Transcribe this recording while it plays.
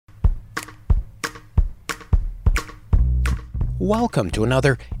Welcome to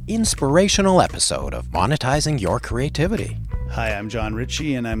another inspirational episode of Monetizing Your Creativity. Hi, I'm John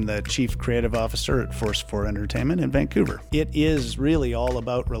Ritchie, and I'm the Chief Creative Officer at Force 4 Entertainment in Vancouver. It is really all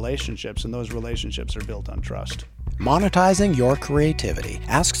about relationships, and those relationships are built on trust. Monetizing Your Creativity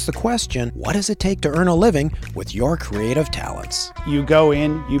asks the question, what does it take to earn a living with your creative talents? You go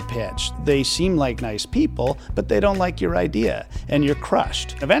in, you pitch. They seem like nice people, but they don't like your idea, and you're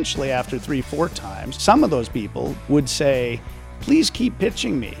crushed. Eventually, after 3-4 times, some of those people would say, please keep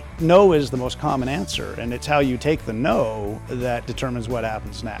pitching me. No is the most common answer, and it's how you take the no that determines what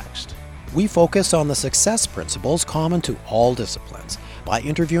happens next. We focus on the success principles common to all disciplines by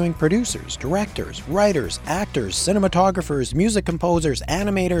interviewing producers, directors, writers, actors, cinematographers, music composers,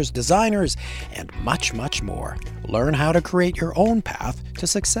 animators, designers, and much, much more. Learn how to create your own path to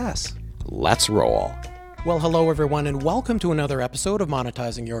success. Let's roll. Well, hello everyone, and welcome to another episode of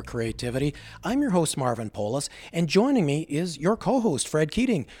Monetizing Your Creativity. I'm your host, Marvin Polis, and joining me is your co-host, Fred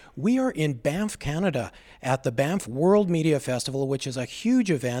Keating. We are in Banff, Canada, at the Banff World Media Festival, which is a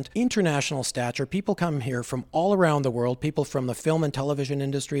huge event, international stature. People come here from all around the world, people from the film and television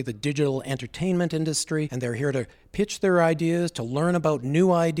industry, the digital entertainment industry, and they're here to pitch their ideas, to learn about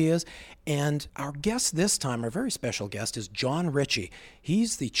new ideas. And our guest this time, our very special guest, is John Ritchie.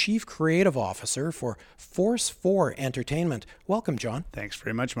 He's the Chief Creative Officer for Force 4 Entertainment. Welcome, John. Thanks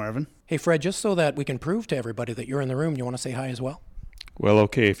very much, Marvin. Hey, Fred, just so that we can prove to everybody that you're in the room, you want to say hi as well? Well,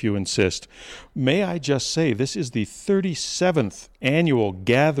 okay, if you insist. May I just say, this is the 37th annual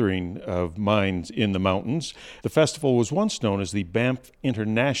gathering of minds in the mountains. The festival was once known as the Banff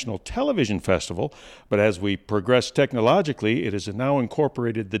International Television Festival, but as we progress technologically, it has now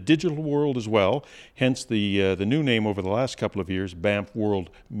incorporated the digital world as well, hence the new name over the last couple of years, Banff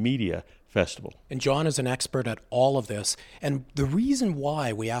World Media Festival. And John is an expert at all of this. And the reason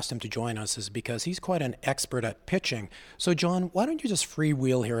why we asked him to join us is because he's quite an expert at pitching. So John, why don't you just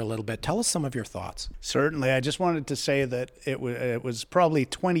freewheel here a little bit? Tell us some of your thoughts. Certainly. I just wanted to say that it was probably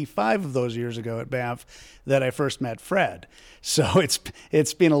 25 of those years ago at Banff that I first met Fred. So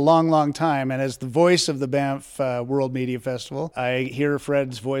it's been a long, long time. And as the voice of the Banff World Media Festival, I hear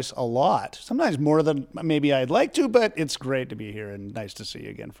Fred's voice a lot. Sometimes more than maybe I'd like to, but it's great to be here and nice to see you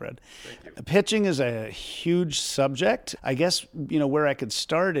again, Fred. Pitching is a huge subject. I guess, where I could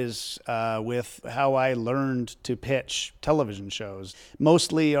start is with how I learned to pitch television shows.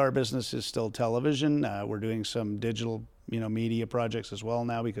 Mostly our business is still television. We're doing some digital media projects as well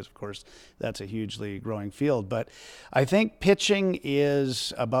now because, of course, that's a hugely growing field. But I think pitching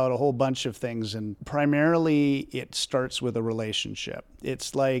is about a whole bunch of things, and primarily it starts with a relationship.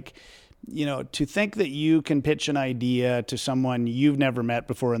 It's like, to think that you can pitch an idea to someone you've never met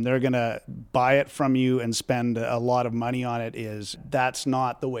before and they're going to buy it from you and spend a lot of money on it that's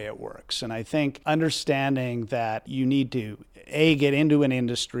not the way it works. And I think understanding that you need to get into an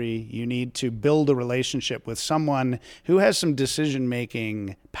industry, you need to build a relationship with someone who has some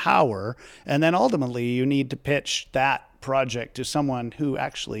decision-making power, and then ultimately you need to pitch that project to someone who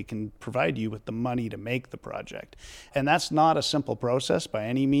actually can provide you with the money to make the project. And that's not a simple process by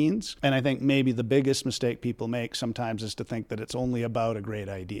any means. And I think maybe the biggest mistake people make sometimes is to think that it's only about a great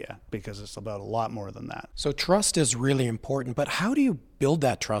idea, because it's about a lot more than that. So trust is really important, but how do you build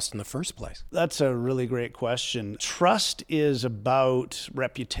that trust in the first place? That's a really great question. Trust is about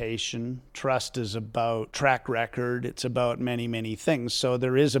reputation. Trust is about track record. It's about many, many things. So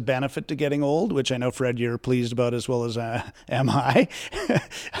there is a benefit to getting old, which I know, Fred, you're pleased about as well as am I.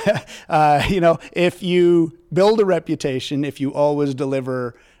 If you build a reputation, if you always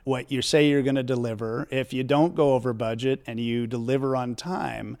deliver what you say you're going to deliver, if you don't go over budget and you deliver on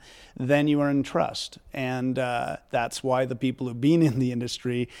time, then you earn trust. And that's why the people who've been in the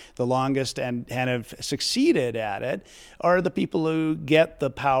industry the longest and have succeeded at it are the people who get the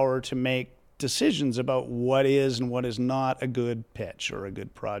power to make decisions about what is and what is not a good pitch or a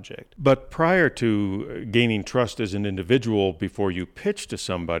good project. But prior to gaining trust as an individual before you pitch to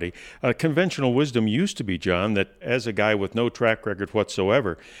somebody, conventional wisdom used to be, John, that as a guy with no track record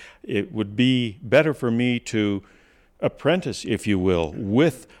whatsoever, it would be better for me to apprentice, if you will,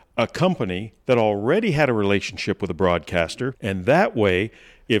 with a company that already had a relationship with a broadcaster. And that way,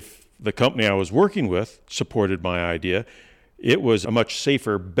 if the company I was working with supported my idea, it was a much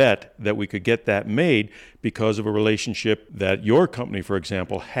safer bet that we could get that made because of a relationship that your company, for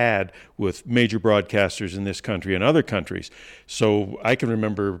example, had with major broadcasters in this country and other countries. So I can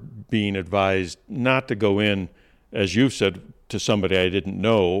remember being advised not to go in, as you've said, to somebody I didn't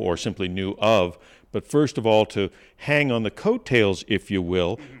know or simply knew of, but first of all to hang on the coattails, if you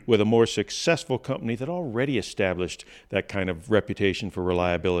will, with a more successful company that already established that kind of reputation for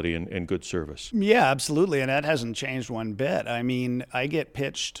reliability and good service. Yeah, absolutely. And that hasn't changed one bit. I mean, I get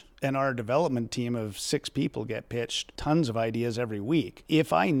pitched, and our development team of 6 people get pitched tons of ideas every week.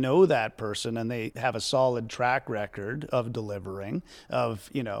 If I know that person and they have a solid track record of delivering, of,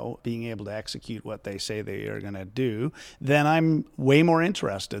 being able to execute what they say they are going to do, then I'm way more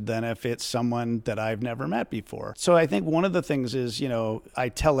interested than if it's someone that I've never met before. So I think one of the things is, I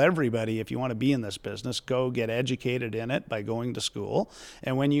tell everybody, if you want to be in this business, go get educated in it by going to school.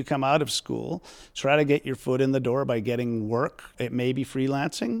 And when you come out of school, try to get your foot in the door by getting work. It may be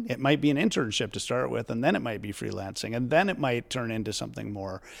freelancing. It might be an internship to start with, and then it might be freelancing, and then it might turn into something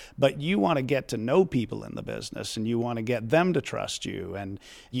more. But you want to get to know people in the business, and you want to get them to trust you, and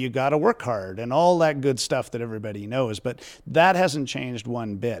you got to work hard and all that good stuff that everybody knows. But that hasn't changed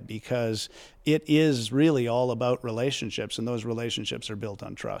one bit, because it is really all about relationships, and those relationships are built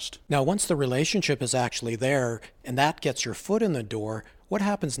on trust. Now, once the relationship is actually there and that gets your foot in the door, what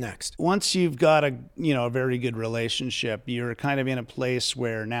happens next? Once you've got a very good relationship, you're kind of in a place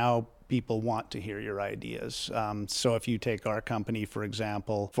where now people want to hear your ideas. So if you take our company, for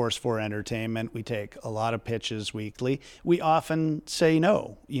example, Force 4 Entertainment, we take a lot of pitches weekly. We often say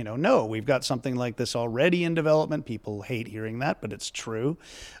no. No, we've got something like this already in development. People hate hearing that, but it's true.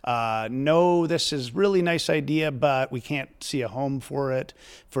 No, this is really nice idea, but we can't see a home for it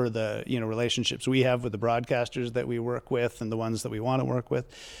for the relationships we have with the broadcasters that we work with and the ones that we want to work with.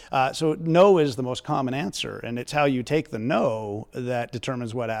 So no is the most common answer, and it's how you take the no that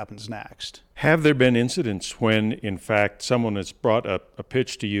determines what happens next. Have there been incidents when, in fact, someone has brought a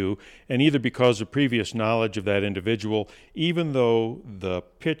pitch to you, and either because of previous knowledge of that individual, even though the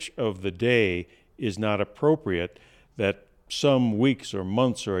pitch of the day is not appropriate, that some weeks or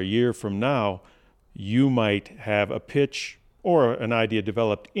months or a year from now, you might have a pitch or an idea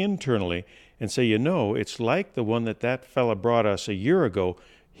developed internally and say, it's like the one that fella brought us a year ago.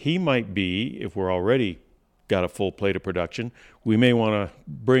 He might be, if we're already got a full plate of production, we may want to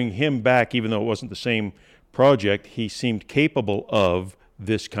bring him back, even though it wasn't the same project. He seemed capable of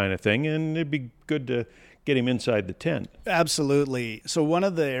this kind of thing, and it'd be good to get him inside the tent. Absolutely. So one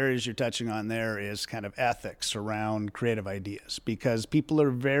of the areas you're touching on there is kind of ethics around creative ideas, because people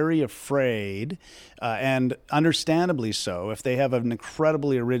are very afraid, and understandably so, if they have an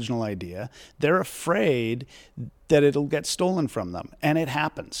incredibly original idea, they're afraid that it'll get stolen from them. And it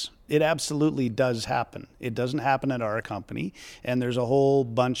happens. It absolutely does happen. It doesn't happen at our company, and there's a whole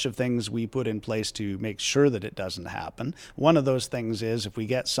bunch of things we put in place to make sure that it doesn't happen. One of those things is if we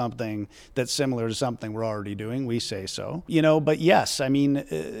get something that's similar to something we're already doing, we say so. But yes, I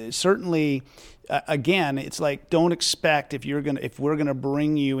mean, certainly, again, it's like, don't expect if we're gonna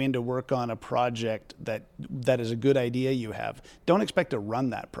bring you in to work on a project that is a good idea you have, don't expect to run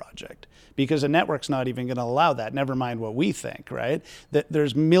that project, because a network's not even going to allow that. Never mind what we think, right? That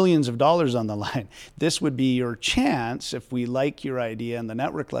there's millions of dollars on the line. This would be your chance, if we like your idea and the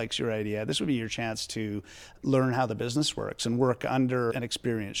network likes your idea, this would be your chance to learn how the business works and work under an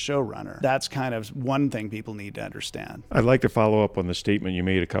experienced showrunner. That's kind of one thing people need to understand. I'd like to follow up on the statement you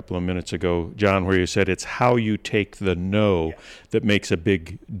made a couple of minutes ago, John, where you said it's how you take the no that makes a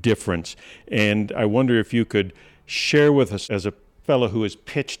big difference. And I wonder if you could share with us, as a fellow who is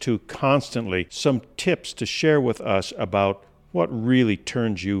pitched to constantly, some tips to share with us about what really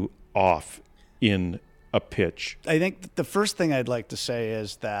turns you off in a pitch. I think the first thing I'd like to say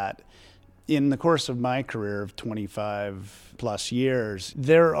is that in the course of my career of 25 plus years,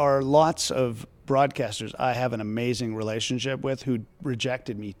 there are lots of broadcasters I have an amazing relationship with who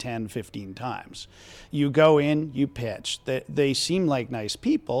rejected me 10, 15 times. You go in, you pitch. They seem like nice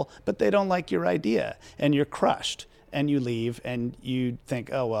people, but they don't like your idea, and you're crushed. And you leave and you think,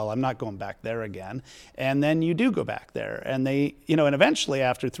 oh, well, I'm not going back there again. And then you do go back there. And and eventually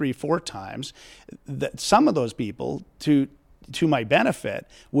after 3-4 times, some of those people, to my benefit,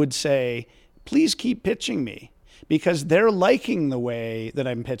 would say, please keep pitching me, because they're liking the way that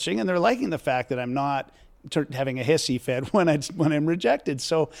I'm pitching, and they're liking the fact that I'm not having a hissy fit when I'm rejected.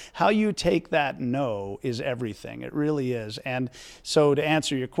 So how you take that no is everything. It really is. And so to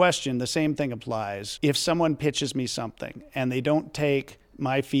answer your question, the same thing applies. If someone pitches me something and they don't take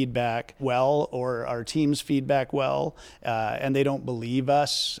my feedback well or our team's feedback well, and they don't believe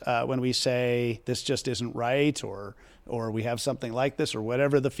us when we say this just isn't right or we have something like this or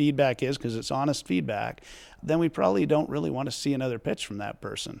whatever the feedback is, because it's honest feedback, then we probably don't really want to see another pitch from that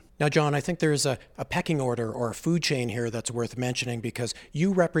person. Now, John, I think there's a pecking order or a food chain here that's worth mentioning, because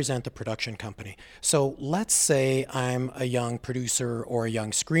you represent the production company. So let's say I'm a young producer or a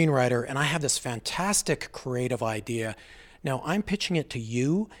young screenwriter, and I have this fantastic creative idea. Now, I'm pitching it to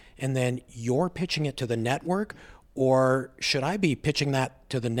you, and then you're pitching it to the network, or should I be pitching that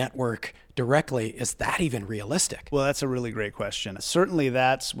to the network directly? Is that even realistic? Well, that's a really great question. Certainly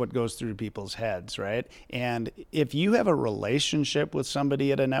that's what goes through people's heads, right? And if you have a relationship with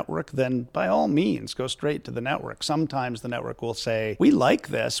somebody at a network, then by all means, go straight to the network. Sometimes the network will say, we like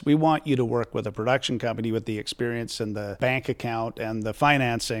this. We want you to work with a production company with the experience and the bank account and the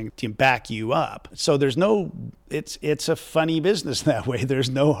financing to back you up. So there's no, it's a funny business that way. There's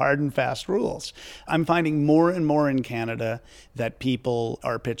no hard and fast rules. I'm finding more and more in Canada that people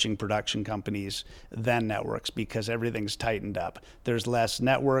are pitching production companies than networks because everything's tightened up. There's less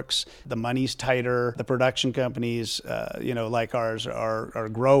networks, the money's tighter, the production companies, like ours are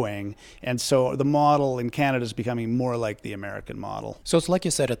growing. And so the model in Canada is becoming more like the American model. So it's like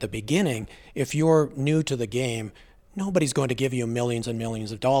you said at the beginning, if you're new to the game, nobody's going to give you millions and millions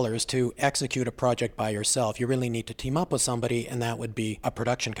of dollars to execute a project by yourself. You really need to team up with somebody, and that would be a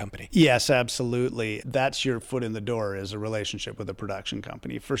production company. Yes, absolutely. That's your foot in the door, is a relationship with a production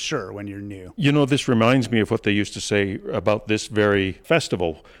company, for sure, when you're new. You know, this reminds me of what they used to say about this very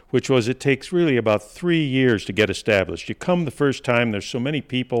festival, which was it takes really about 3 years to get established. You come the first time, there's so many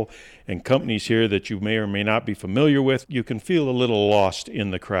people and companies here that you may or may not be familiar with. You can feel a little lost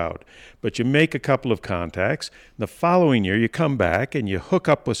in the crowd. But you make a couple of contacts. The following year, you come back and you hook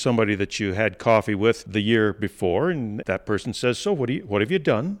up with somebody that you had coffee with the year before, and that person says, so what have you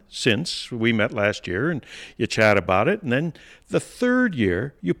done since we met last year? And you chat about it. And then the third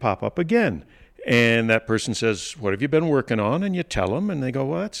year, you pop up again. And that person says, what have you been working on? And you tell them, and they go,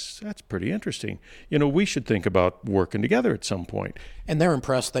 well, that's pretty interesting. You know, we should think about working together at some point. And they're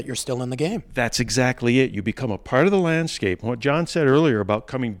impressed that you're still in the game. That's exactly it. You become a part of the landscape. And what John said earlier about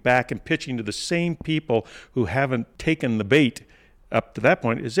coming back and pitching to the same people who haven't taken the bait up to that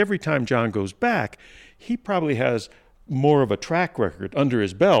point is every time John goes back, he probably has more of a track record under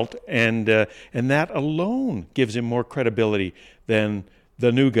his belt, and that alone gives him more credibility than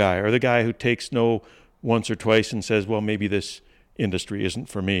the new guy or the guy who takes no once or twice and says, well, maybe this industry isn't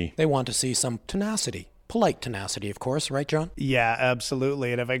for me. They want to see some tenacity, polite tenacity, of course, right, John? Yeah,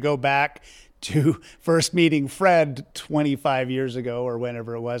 absolutely. And if I go back to first meeting Fred 25 years ago or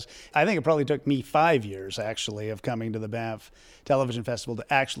whenever it was, I think it probably took me 5 years, actually, of coming to the Banff Television Festival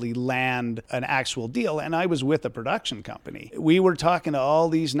to actually land an actual deal. And I was with a production company. We were talking to all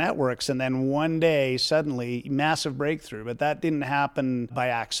these networks, and then one day, suddenly, massive breakthrough. But that didn't happen by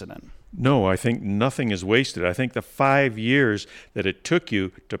accident. No, I think nothing is wasted. I think the 5 years that it took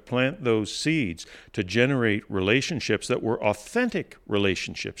you to plant those seeds, to generate relationships that were authentic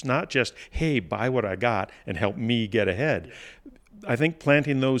relationships, not just, hey, buy what I got and help me get ahead. I think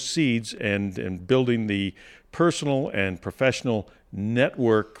planting those seeds and building the personal and professional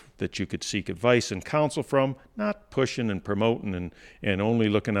network that you could seek advice and counsel from, not pushing and promoting and only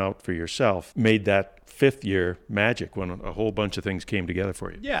looking out for yourself, made that fifth year magic when a whole bunch of things came together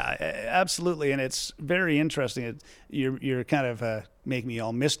for you. Yeah, absolutely. And it's very interesting. You're kind of make me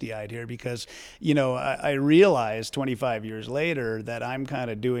all misty-eyed here because, I realized 25 years later that I'm kind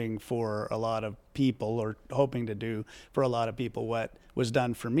of doing for a lot of people, or hoping to do for a lot of people, what was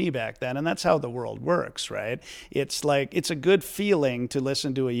done for me back then. And that's how the world works, right? It's like, it's a good feeling to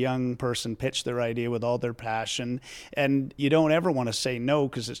listen to a young person pitch their idea with all their passion. And you don't ever want to say no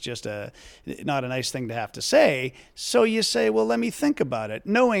because it's just not a nice thing to have to say. So you say, well, let me think about it,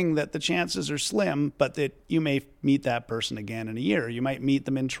 knowing that the chances are slim, but that you may meet that person again in a year. You might meet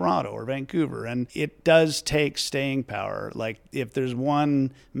them in Toronto or Vancouver. And it does take staying power. Like, if there's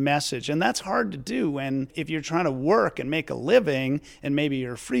one message, and that's hard to do. And if you're trying to work and make a living, and maybe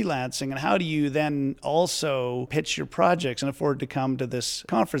you're freelancing, and how do you then also pitch your projects and afford to come to this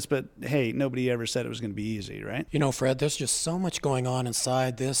conference? But hey, nobody ever said it was going to be easy, right? Fred, there's just so much going on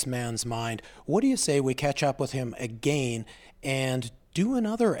inside this man's mind. What do you say we catch up with him again and do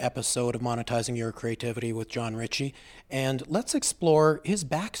another episode of Monetizing Your Creativity with John Ritchie, and let's explore his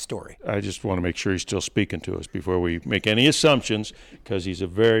backstory. I just want to make sure he's still speaking to us before we make any assumptions, because he's a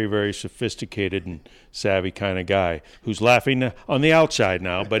very, very sophisticated and savvy kind of guy who's laughing on the outside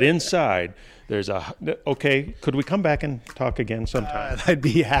now, but inside there's okay, could we come back and talk again sometime? I'd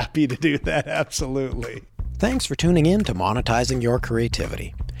be happy to do that, absolutely. Thanks for tuning in to Monetizing Your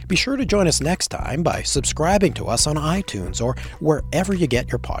Creativity. Be sure to join us next time by subscribing to us on iTunes or wherever you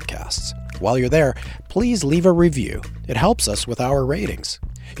get your podcasts. While you're there, please leave a review. It helps us with our ratings.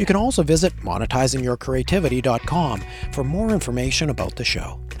 You can also visit monetizingyourcreativity.com for more information about the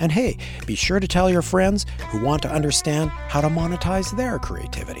show. And hey, be sure to tell your friends who want to understand how to monetize their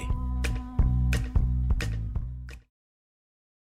creativity.